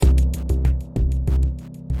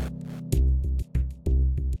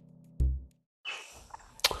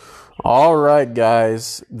All right,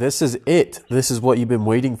 guys, this is it. This is what you've been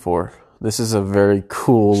waiting for. This is a very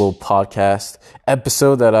cool little podcast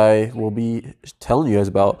episode that I will be telling you guys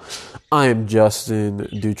about. I am Justin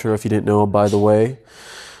Dutra, if you didn't know, by the way.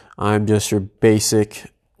 I'm just your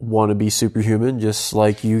basic wannabe superhuman, just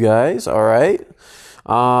like you guys, all right?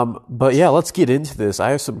 But yeah, let's get into this. I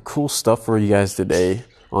have some cool stuff for you guys today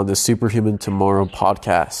on the Superhuman Tomorrow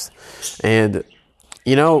podcast. And,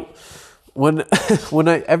 you know,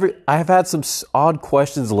 I've had some odd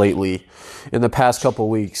questions lately in the past couple of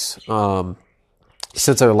weeks,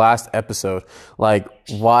 since our last episode, like,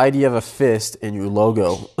 why do you have a fist in your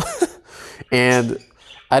logo? And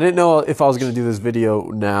I didn't know if I was going to do this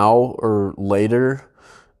video now or later,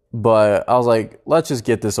 but I was like, let's just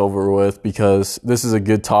get this over with because this is a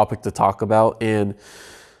good topic to talk about. And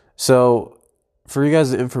so for you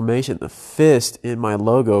guys' information, the fist in my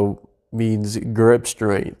logo means grip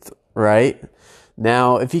strength. Right?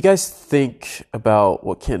 Now, if you guys think about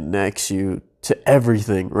what connects you to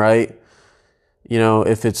everything, right? You know,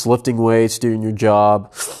 if it's lifting weights, doing your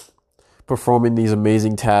job, performing these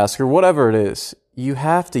amazing tasks, or whatever it is, you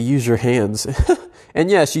have to use your hands. And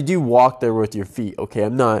yes, you do walk there with your feet, okay?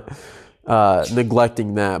 I'm not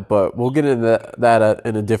neglecting that, but we'll get into that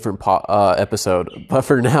in a different episode. But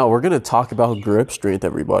for now, we're going to talk about grip strength,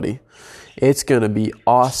 everybody. It's going to be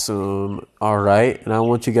awesome, all right? And I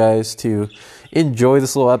want you guys to enjoy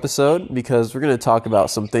this little episode because we're going to talk about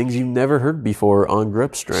some things you've never heard before on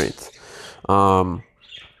grip strength.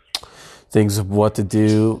 Things of what to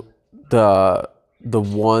do, the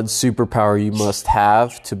one superpower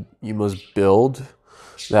you must build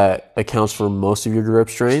that accounts for most of your grip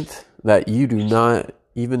strength that you do not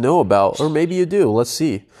even know about, or maybe you do. Let's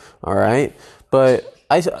see, all right? But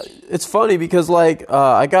it's funny because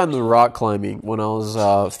I got into rock climbing when I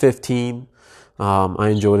was 15. I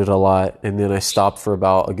enjoyed it a lot, and then I stopped for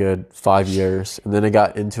about a good 5 years, and then I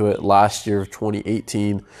got into it last year of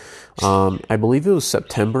 2018. I believe it was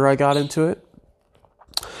September I got into it,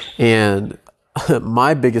 and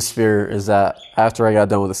my biggest fear is that after I got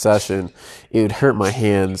done with the session, it would hurt my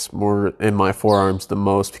hands more and my forearms the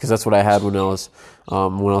most because that's what I had when I was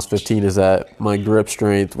 15, is that my grip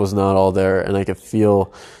strength was not all there, and I could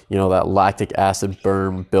feel, that lactic acid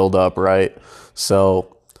burn build up, right?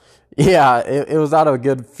 So yeah, it was not a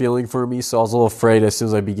good feeling for me. So I was a little afraid as soon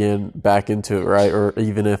as I began back into it, right? Or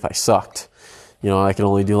even if I sucked. I could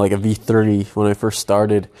only do like a V30 when I first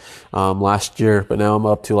started last year, but now I'm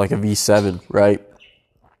up to like a V7, right?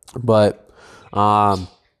 But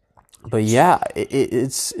yeah,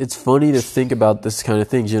 it's funny to think about this kind of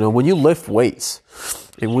things. When you lift weights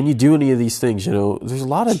and when you do any of these things, there's a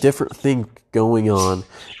lot of different things going on,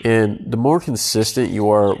 and the more consistent you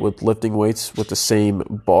are with lifting weights with the same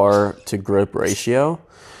bar to grip ratio,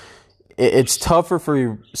 it's tougher for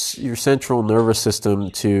your central nervous system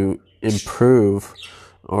to improve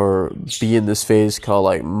or be in this phase called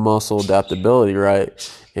like muscle adaptability,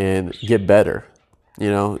 right? And get better,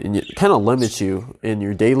 and it kind of limits you in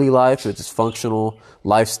your daily life. If it's functional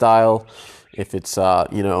lifestyle, if it's,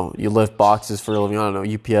 you lift boxes for a living, I don't know,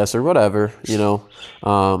 UPS or whatever,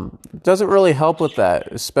 it doesn't really help with that,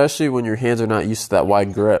 especially when your hands are not used to that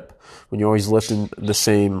wide grip, when you're always lifting the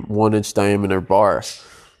same 1-inch diameter bar,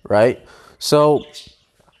 right? So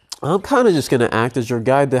I'm kind of just going to act as your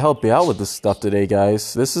guide to help you out with this stuff today,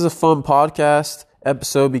 guys. This is a fun podcast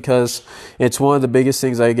episode because it's one of the biggest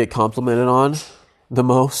things I get complimented on the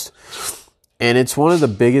most. And it's one of the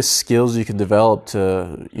biggest skills you can develop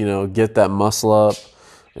to, get that muscle up,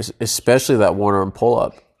 especially that one arm pull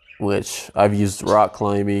up, which I've used rock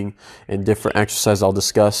climbing and different exercises I'll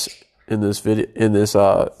discuss in this video, in this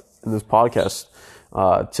podcast,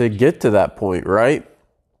 to get to that point, right?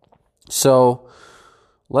 So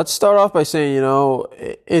let's start off by saying,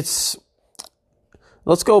 let's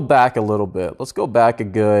go back a little bit. Let's go back a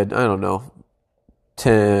good, I don't know,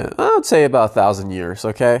 I would say about 1,000 years,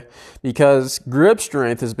 okay? Because grip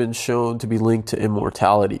strength has been shown to be linked to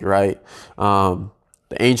immortality, right? The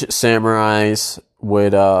ancient samurais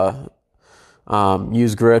would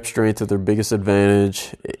use grip strength to their biggest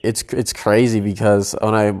advantage. It's crazy because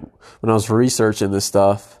when I was researching this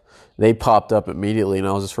stuff, they popped up immediately, and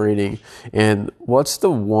I was just reading. And what's the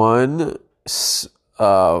one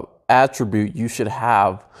attribute you should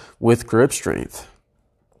have with grip strength?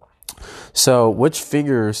 So which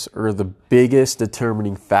fingers are the biggest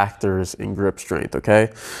determining factors in grip strength, okay?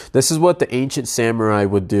 This is what the ancient samurai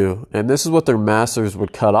would do, and this is what their masters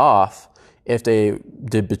would cut off if they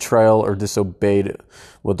did betrayal or disobeyed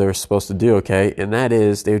what they were supposed to do, okay? And that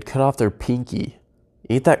is, they would cut off their pinky.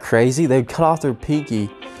 Ain't that crazy? They'd cut off their pinky,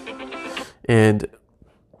 and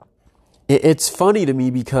it's funny to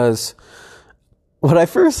me because when I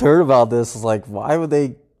first heard about this, was like, why would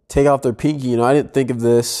they take off their pinky? You know, I didn't think of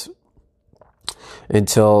this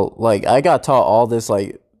until like I got taught all this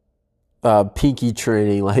like pinky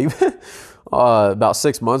training like about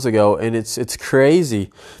 6 months ago, and it's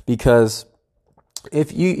crazy because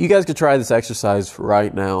if you guys could try this exercise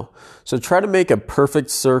right now. So try to make a perfect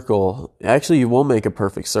circle. Actually, you will make a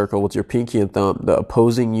perfect circle with your pinky and thumb, the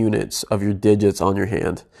opposing units of your digits on your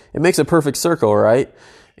hand. It makes a perfect circle, right?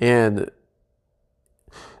 And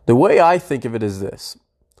the way I think of it is this.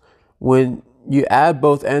 When you add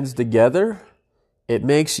both ends together, it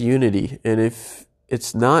makes unity. And if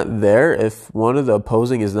it's not there, if one of the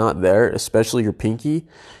opposing is not there, especially your pinky,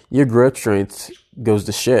 your grip strength goes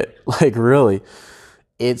to shit. Like really.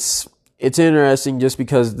 It's interesting just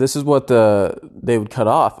because this is what they would cut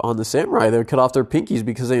off on the samurai. They would cut off their pinkies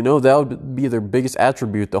because they know that would be their biggest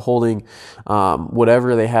attribute, the holding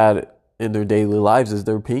whatever they had in their daily lives is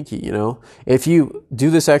their pinky, you know. If you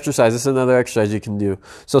do this exercise, this is another exercise you can do.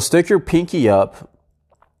 So stick your pinky up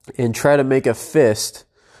and try to make a fist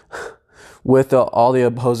with all the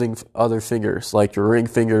opposing other fingers, like your ring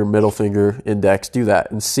finger, middle finger, index. Do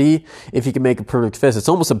that and see if you can make a perfect fist. It's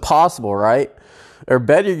almost impossible, right? Or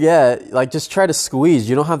better yet, like just try to squeeze.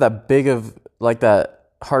 You don't have that big of like that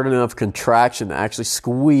hard enough contraction to actually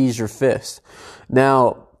squeeze your fist.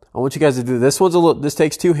 Now, I want you guys to do this. This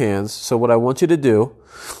takes 2 hands. So what I want you to do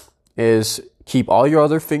is keep all your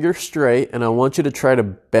other fingers straight, and I want you to try to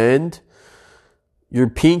bend your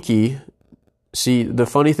pinky. See, the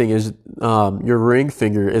funny thing is, your ring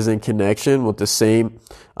finger is in connection with the same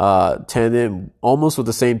tendon, almost with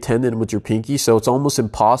the same tendon with your pinky. So it's almost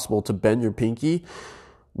impossible to bend your pinky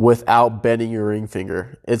without bending your ring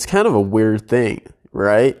finger. It's kind of a weird thing,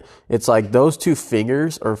 right? It's like those 2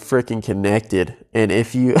 fingers are freaking connected. And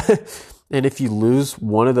if you, and if you lose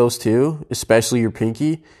one of those 2, especially your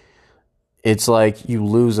pinky, it's like you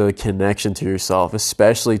lose a connection to yourself,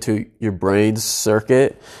 especially to your brain's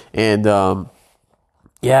circuit. And,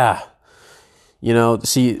 yeah, you know,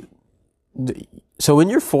 see, so in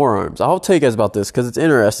your forearms, I'll tell you guys about this because it's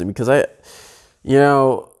interesting because you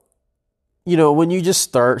know, when you just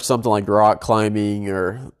start something like rock climbing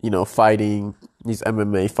or, you know, fighting these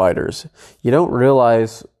MMA fighters, you don't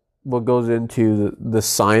realize what goes into the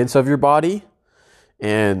science of your body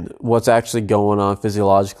and what's actually going on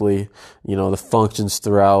physiologically, you know, the functions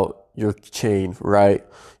throughout your chain, right?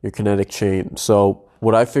 Your kinetic chain. So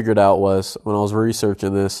what I figured out was when I was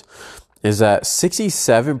researching this is that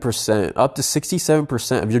 67%, up to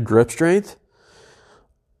 67% of your grip strength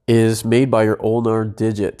is made by your ulnar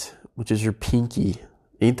digit, which is your pinky.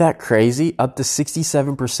 Ain't that crazy? Up to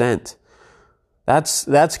 67%.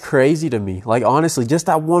 That's crazy to me. Like honestly, just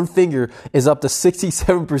that one finger is up to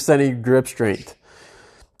 67% of your grip strength.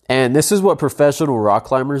 And this is what professional rock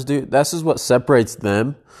climbers do. This is what separates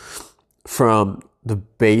them from the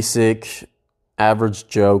basic average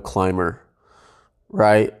Joe climber,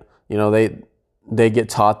 right? You know, they get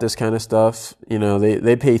taught this kind of stuff. You know,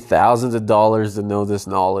 they pay thousands of dollars to know this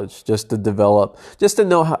knowledge, just to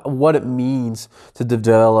know what it means to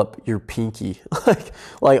develop your pinky.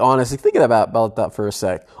 like honestly, think about that for a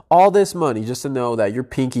sec. All this money just to know that your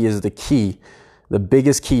pinky is the key, the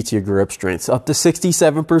biggest key to your grip strength, up to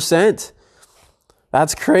 67%.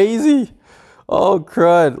 That's crazy. Oh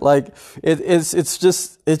crud! Like it's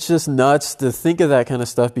just nuts to think of that kind of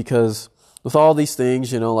stuff because with all these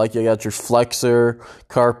things, you know, like you got your flexor,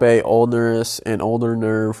 carpi, ulnaris, and ulnar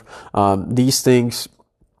nerve. These things,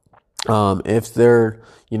 if they're,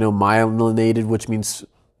 you know, myelinated, which means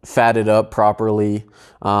fatted up properly,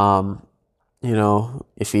 you know,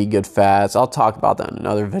 if you eat good fats. I'll talk about that in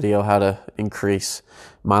another video, how to increase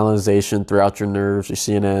myelinization throughout your nerves, your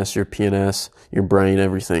CNS, your PNS, your brain,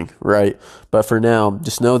 everything, right? But for now,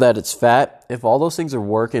 just know that it's fat. If all those things are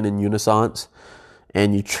working in unison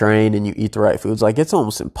and you train and you eat the right foods, like it's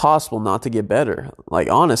almost impossible not to get better.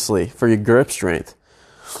 Like honestly, for your grip strength.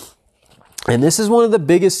 And this is one of the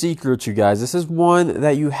biggest secrets, you guys. This is one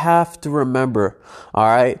that you have to remember, all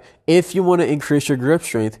right? If you want to increase your grip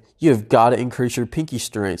strength, you've got to increase your pinky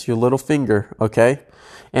strength, your little finger, okay?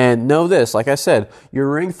 And know this, like I said, your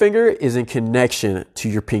ring finger is in connection to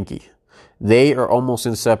your pinky. They are almost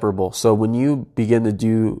inseparable. So when you begin to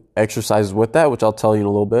do exercises with that, which I'll tell you in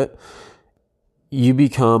a little bit, you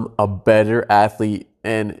become a better athlete.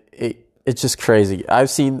 And it's just crazy. I've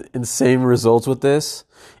seen insane results with this.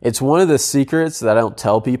 It's one of the secrets that I don't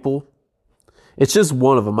tell people. It's just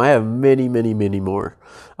one of them. I have many, many, many more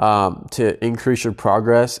to increase your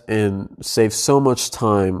progress and save so much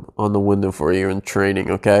time on the window for you in training,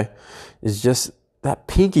 okay? It's just that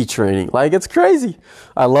pinky training. Like, it's crazy.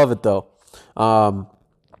 I love it, though.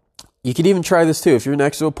 You could even try this too. If you're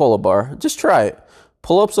next to a pull-up bar, just try it.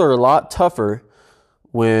 Pull-ups are a lot tougher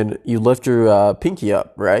when you lift your pinky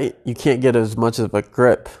up, right? You can't get as much of a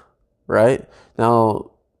grip, right?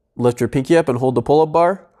 Now, lift your pinky up and hold the pull-up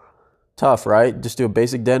bar. Tough, right? Just do a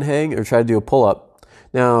basic dead hang or try to do a pull-up.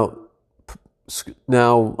 Now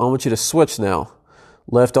I want you to switch now.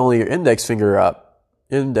 Lift only your index fingers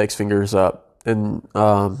up, and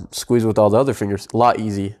squeeze with all the other fingers. A lot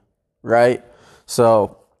easy, right?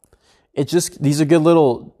 So these are good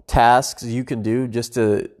little tasks you can do just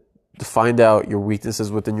to find out your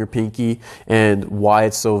weaknesses within your pinky and why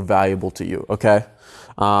it's so valuable to you. Okay.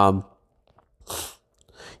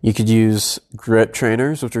 You could use grip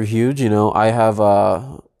trainers, which are huge. I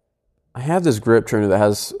have this grip trainer that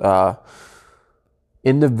has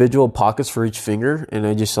individual pockets for each finger, and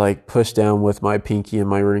I just like push down with my pinky and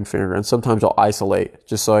my ring finger, and sometimes I'll isolate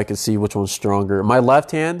just so I can see which one's stronger. My left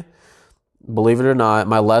hand, believe it or not,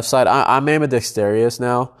 my left side, I'm ambidextrous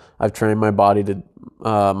now. I've trained my body to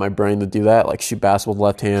my brain to do that, like shoot basketball with the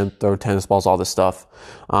left hand, throw tennis balls, all this stuff.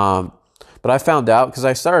 But I found out, because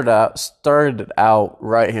I started out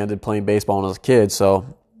right-handed playing baseball when I was a kid,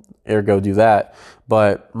 so ergo do that.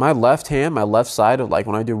 But my left hand, my left side, of like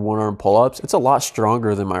when I do one-arm pull-ups, it's a lot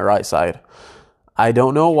stronger than my right side. I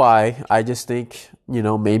don't know why. I just think,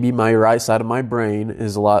 maybe my right side of my brain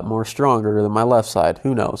is a lot more stronger than my left side.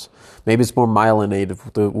 Who knows? Maybe it's more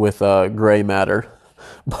myelinated with gray matter.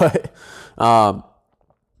 But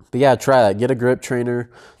yeah, try that. Get a grip trainer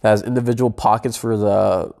that has individual pockets for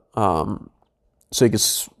the so you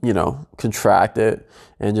can, contract it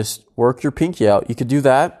and just work your pinky out. You could do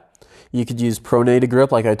that. You could use pronated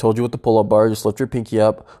grip, like I told you with the pull-up bar. Just lift your pinky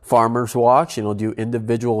up. Farmer's walks, do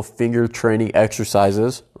individual finger training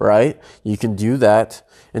exercises, right? You can do that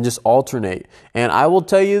and just alternate. And I will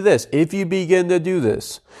tell you this, if you begin to do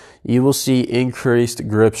this, you will see increased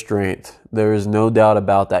grip strength. There is no doubt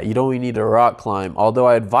about that. You don't even need a rock climb. Although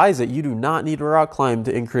I advise it, you do not need a rock climb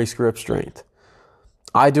to increase grip strength.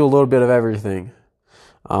 I do a little bit of everything.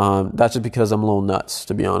 That's just because I'm a little nuts,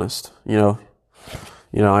 to be honest.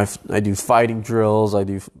 I do fighting drills. I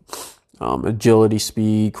do agility,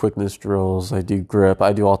 speed, quickness drills. I do grip.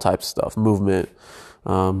 I do all types of stuff. Movement,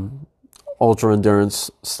 ultra endurance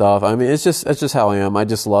stuff. I mean, it's just how I am. I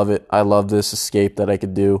just love it. I love this escape that I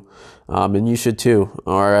could do, and you should too.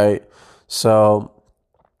 All right. So,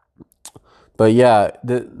 but yeah,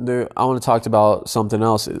 I want to talk about something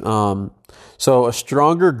else. So a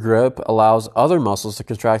stronger grip allows other muscles to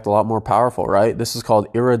contract a lot more powerful, right? This is called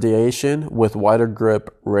irradiation with wider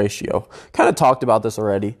grip ratio. Kind of talked about this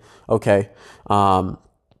already. Okay.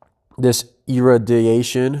 This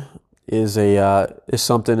irradiation is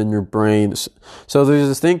something in your brain. So there's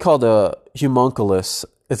this thing called a homunculus.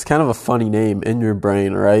 It's kind of a funny name in your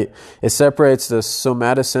brain, right? It separates the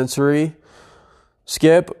somatosensory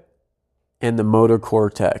skip and the motor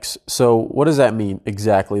cortex. So what does that mean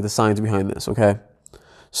exactly? The science behind this, okay?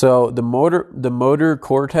 So the motor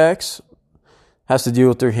cortex has to deal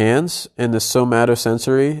with your hands, and the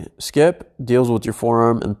somatosensory skip deals with your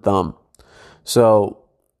forearm and thumb. So,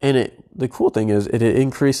 the cool thing is it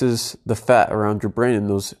increases the fat around your brain in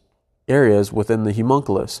those areas within the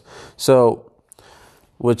homunculus. So,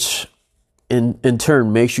 which in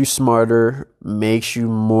turn makes you smarter, makes you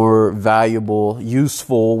more valuable,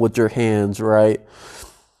 useful with your hands, right?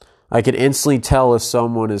 I can instantly tell if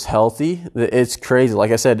someone is healthy. It's crazy.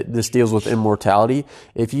 Like I said, this deals with immortality.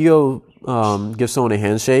 If you go give someone a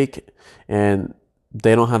handshake and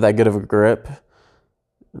they don't have that good of a grip,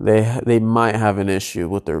 they might have an issue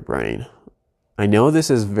with their brain. I know this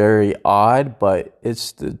is very odd, but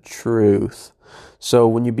it's the truth. So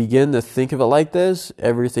when you begin to think of it like this,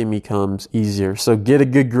 everything becomes easier. So get a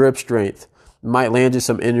good grip strength. Might land you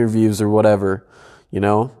some interviews or whatever,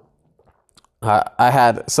 So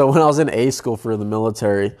when I was in A school for the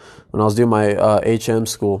military, when I was doing my HM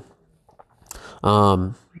school,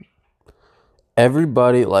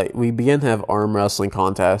 everybody, we began to have arm wrestling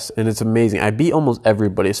contests, and it's amazing. I beat almost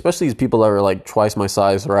everybody, especially these people that were twice my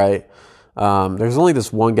size, right? There's only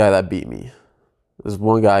this one guy that beat me. This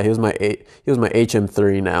one guy, he was my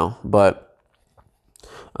HM3 now, but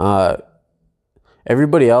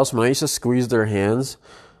everybody else, when I used to squeeze their hands,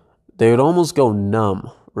 they would almost go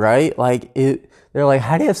numb, right? They're like,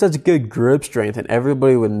 how do you have such good grip strength? And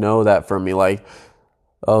everybody would know that from me, oh,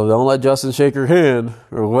 don't let Justin shake your hand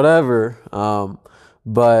or whatever.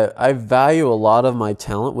 But I value a lot of my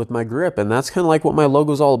talent with my grip, and that's kind of like what my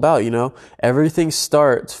logo is all about, Everything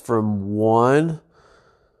starts from one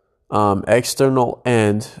external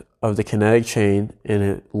end of the kinetic chain, and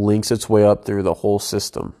it links its way up through the whole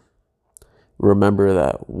system. Remember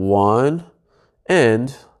that. One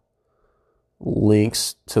and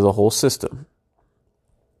links to the whole system.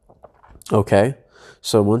 Okay?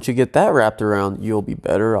 So once you get that wrapped around, you'll be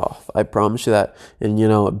better off. I promise you that. And,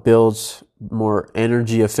 it builds more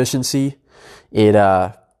energy efficiency. It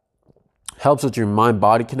helps with your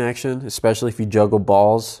mind-body connection, especially if you juggle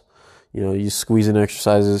balls. You squeeze in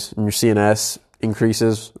exercises and your CNS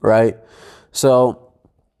increases, right? So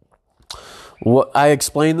what I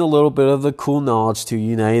explained a little bit of the cool knowledge to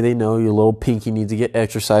you. Now they know your little pinky needs to get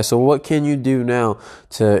exercise. So what can you do now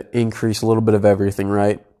to increase a little bit of everything,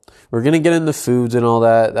 right? We're going to get into foods and all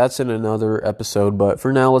that. That's in another episode. But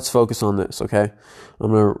for now, let's focus on this, okay?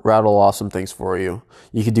 I'm going to rattle off some things for you.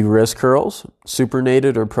 You could do wrist curls,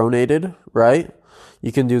 supinated or pronated, right?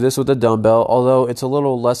 You can do this with a dumbbell, although it's a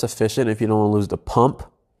little less efficient if you don't want to lose the pump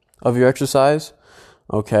of your exercise,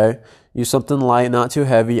 okay? Use something light, not too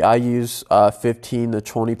heavy. I use 15 to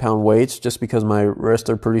 20 pound weights just because my wrists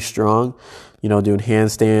are pretty strong, doing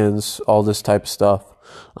handstands, all this type of stuff.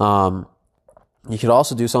 You could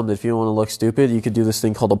also do something if you don't want to look stupid. You could do this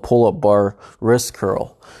thing called a pull-up bar wrist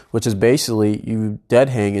curl, which is basically you dead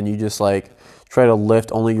hang and you just try to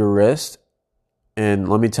lift only your wrist. And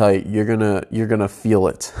let me tell you, you're gonna feel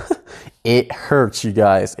it. It hurts, you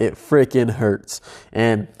guys. It freaking hurts.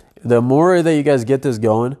 And the more that you guys get this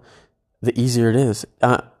going, the easier it is.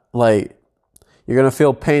 You're gonna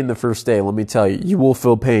feel pain the first day. Let me tell you, you will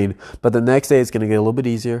feel pain, but the next day it's gonna get a little bit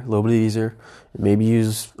easier. Maybe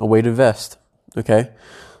use a weighted vest. Okay,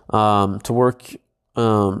 to work,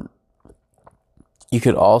 you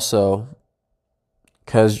could also,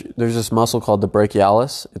 because there's this muscle called the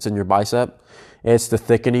brachialis. It's in your bicep. It's the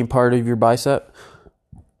thickening part of your bicep.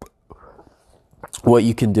 What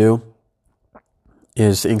you can do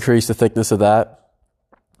is increase the thickness of that,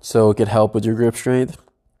 so it could help with your grip strength.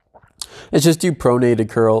 It's just do pronated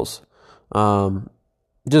curls.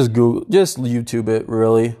 Just YouTube it.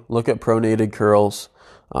 Really, look at pronated curls.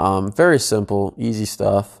 Very simple, easy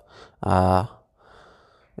stuff. And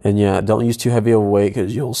yeah, don't use too heavy of a weight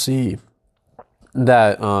because you'll see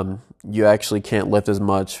that you actually can't lift as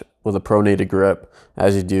much with a pronated grip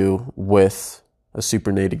as you do with a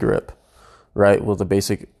supinated grip, right? With a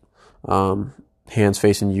basic hands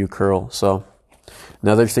facing you curl. So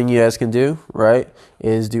another thing you guys can do, right,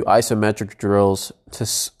 is do isometric drills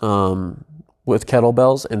with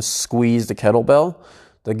kettlebells and squeeze the kettlebell.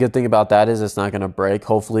 The good thing about that is it's not going to break,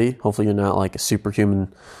 hopefully. Hopefully you're not like a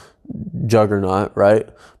superhuman juggernaut, right?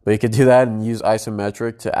 But you could do that and use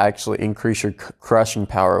isometric to actually increase your crushing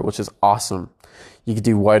power, which is awesome. You could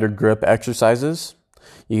do wider grip exercises.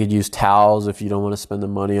 You could use towels if you don't want to spend the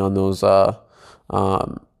money on those, I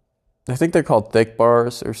think they're called thick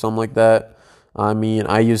bars or something like that.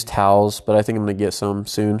 I use towels, but I think I'm going to get some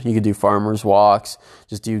soon. You could do farmer's walks.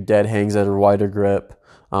 Just do dead hangs that are wider grip.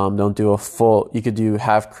 Don't do a full, you could do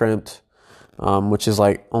half crimped, which is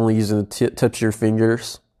only using the tips of your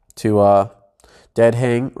fingers to dead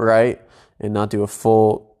hang, right? And not do a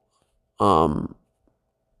full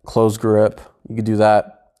closed grip. You could do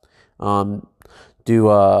that. Do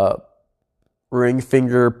a ring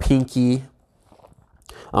finger, pinky,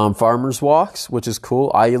 farmer's walks, which is cool.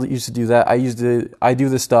 I used to do that. I do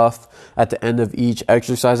this stuff at the end of each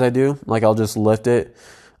exercise I do. I'll just lift it.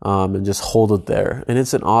 And just hold it there. And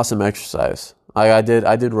it's an awesome exercise. I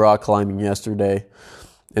did rock climbing yesterday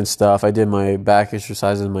and stuff. I did my back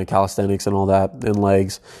exercises, my calisthenics and all that, and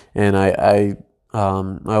legs. And I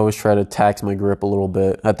always try to tax my grip a little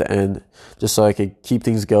bit at the end, just so I could keep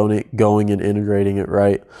things going and integrating it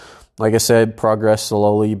right. Like I said, progress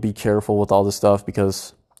slowly. Be careful with all this stuff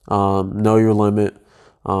because know your limit.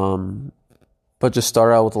 But just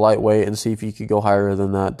start out with lightweight and see if you could go higher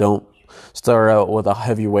than that. Don't start out with a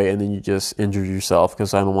heavy weight and then you just injure yourself,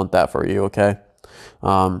 because I don't want that for you, okay?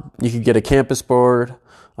 You could get a campus board,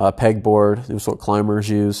 a peg board. This is what climbers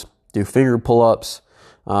use. Do finger pull-ups,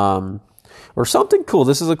 or something cool.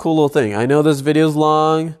 This is a cool little thing. I know this video's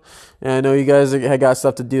long, and I know you guys have got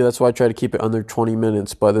stuff to do. That's why I try to keep it under 20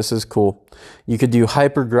 minutes, but this is cool. You could do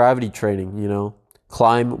hypergravity training,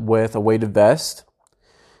 climb with a weighted vest,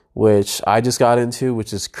 which I just got into,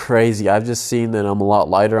 which is crazy. I've just seen that I'm a lot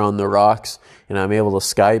lighter on the rocks, and I'm able to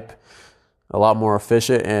Skype a lot more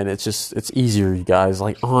efficient, and it's easier, you guys.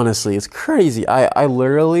 Honestly, it's crazy. I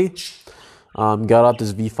literally got up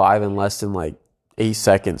this V5 in less than 8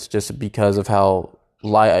 seconds just because of how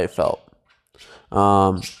light I felt.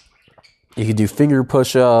 You could do finger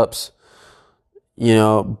push-ups,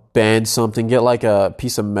 bend something, get a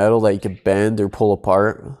piece of metal that you could bend or pull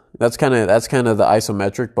apart. That's kind of the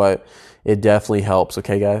isometric, but it definitely helps.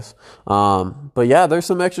 Okay, guys. But yeah, there's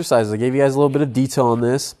some exercises. I gave you guys a little bit of detail on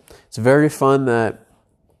this. It's very fun that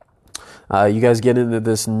You guys get into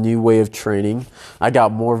this new way of training. I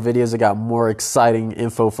got more videos. I got more exciting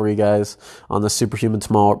info for you guys on the Superhuman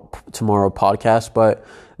Tomorrow podcast. But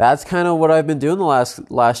that's kind of what I've been doing the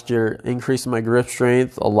last year, increasing my grip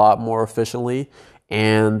strength a lot more efficiently,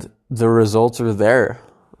 and the results are there.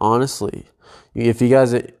 Honestly, if you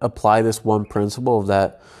guys apply this one principle of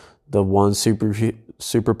that, the one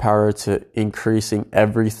superpower to increasing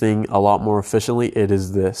everything a lot more efficiently, it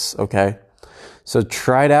is this, okay? So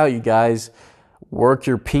try it out, you guys. Work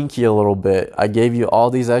your pinky a little bit. I gave you all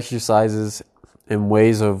these exercises and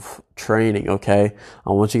ways of training, okay?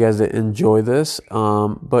 I want you guys to enjoy this.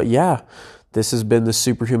 But yeah, this has been the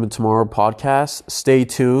Superhuman Tomorrow podcast. Stay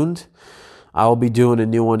tuned. I'll be doing a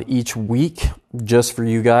new one each week just for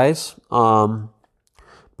you guys.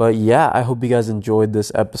 But yeah, I hope you guys enjoyed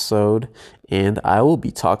this episode, and I will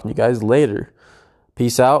be talking to you guys later.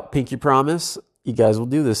 Peace out. Pinky promise. You guys will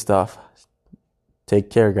do this stuff. Take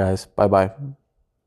care, guys. Bye-bye.